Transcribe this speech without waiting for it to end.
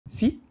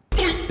See?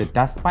 The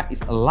dust mite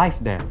is alive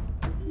there.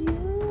 Oh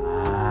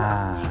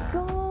my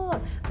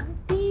god.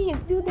 Auntie, you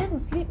still there to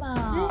sleep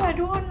I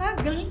don't want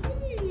ugly.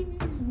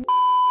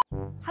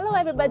 Hello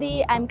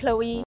everybody, I'm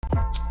Chloe.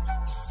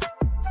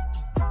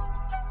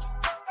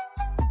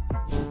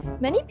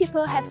 Many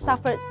people have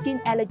suffered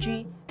skin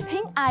allergy,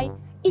 pink eye,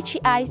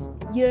 itchy eyes,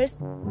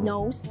 ears,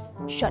 nose,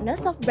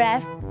 shortness of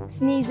breath,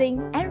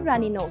 sneezing, and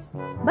runny nose,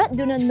 but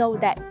do not know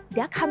that they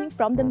are coming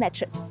from the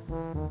mattress.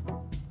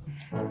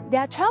 There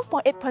are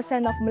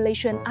 12.8% of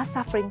Malaysians are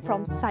suffering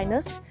from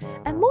sinus,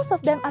 and most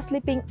of them are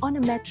sleeping on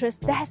a mattress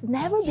that has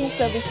never been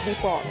serviced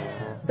before.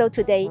 So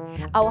today,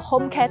 our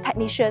home care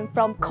technician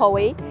from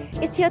Coway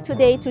is here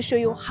today to show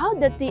you how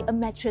dirty a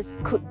mattress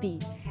could be,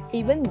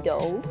 even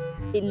though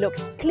it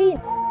looks clean.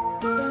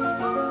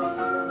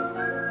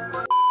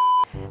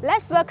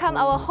 Let's welcome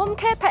our home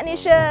care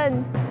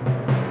technician.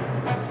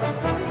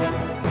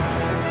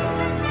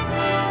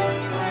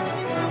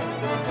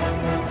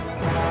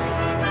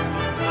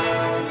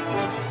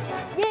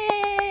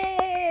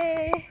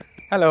 Yay!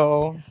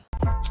 Hello.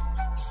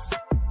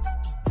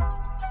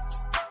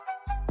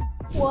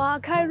 Wow,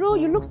 Cairo,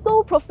 you look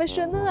so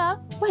professional.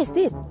 What is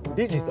this?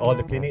 This is all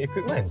the cleaning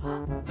equipment.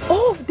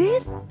 All of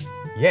this?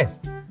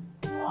 Yes.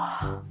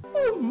 Wow.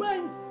 Oh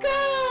my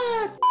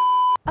god!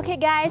 Okay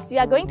guys, we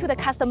are going to the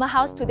customer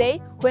house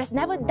today who has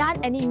never done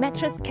any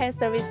mattress care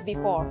service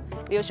before.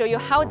 We will show you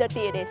how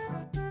dirty it is.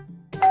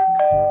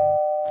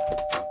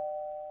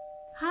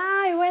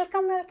 Hi,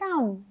 welcome.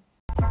 Come.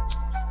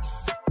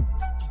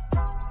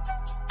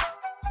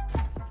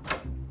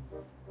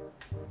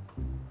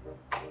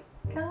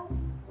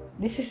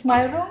 This is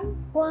my room.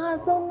 Wow,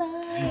 so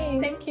nice.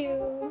 Thank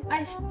you.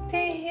 I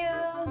stay here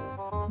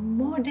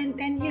more than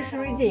 10 years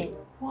already.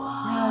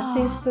 Wow.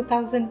 Since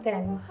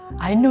 2010.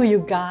 I know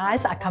you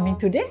guys are coming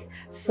today,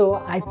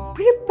 so I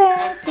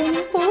prepare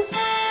cleaning tools.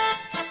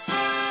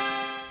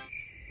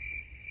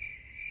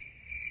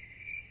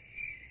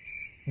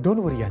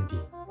 Don't worry,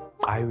 Auntie.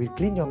 I will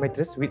clean your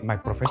mattress with my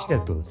professional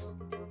tools.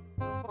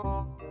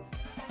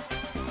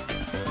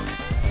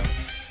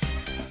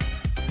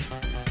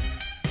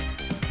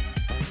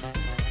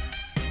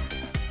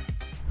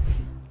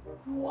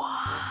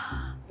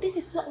 Wow. This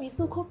is what we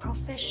so-called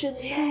professional.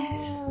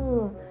 Yes.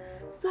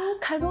 So,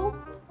 Cairo,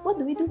 what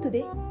do we do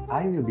today?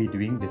 I will be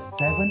doing the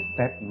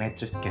 7-step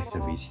mattress care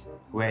service,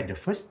 where the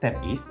first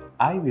step is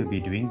I will be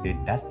doing the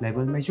dust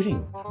level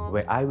measuring,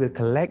 where I will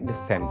collect the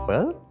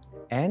sample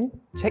and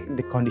check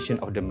the condition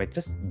of the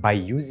mattress by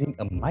using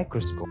a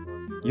microscope.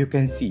 You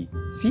can see,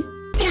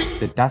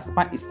 the dust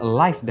mite is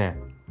alive there.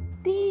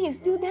 Auntie, you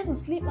still there to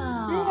sleep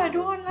I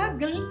don't want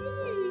ugly.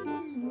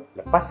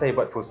 Lepas saya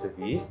buat full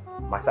service,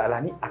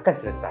 masalah ni akan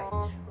selesai.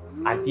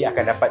 Auntie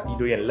akan dapat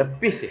tidur yang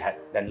lebih sihat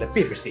dan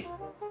lebih bersih.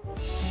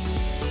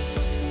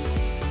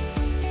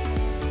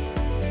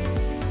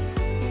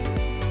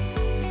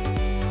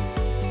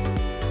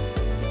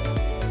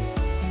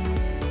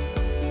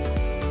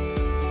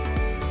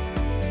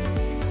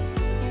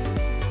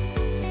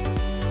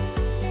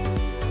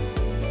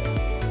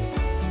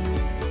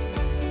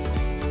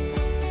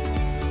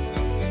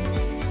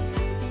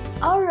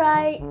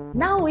 Alright,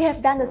 now we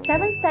have done the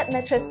 7-step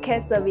mattress care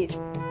service.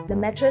 The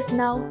mattress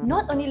now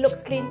not only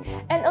looks clean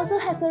and also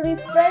has a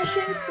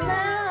refreshing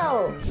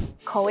smell.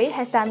 Coway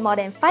has done more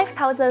than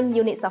 5,000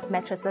 units of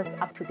mattresses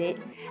up to date,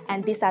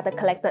 and these are the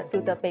collected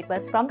filter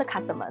papers from the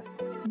customers.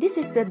 This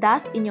is the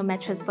dust in your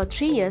mattress for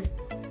 3 years.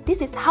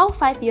 This is how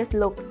 5 years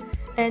look.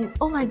 And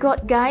oh my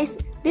god guys,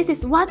 this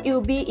is what it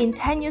will be in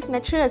 10 years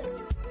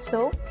mattress.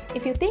 So,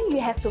 if you think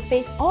you have to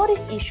face all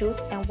these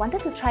issues and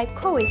wanted to try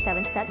Coway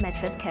 7-step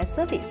mattress care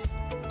service,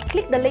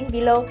 click the link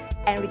below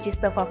and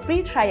register for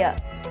free trial.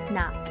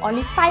 Nah,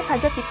 only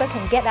 500 people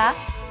can get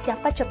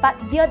Siapa cepat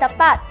dia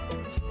dapat.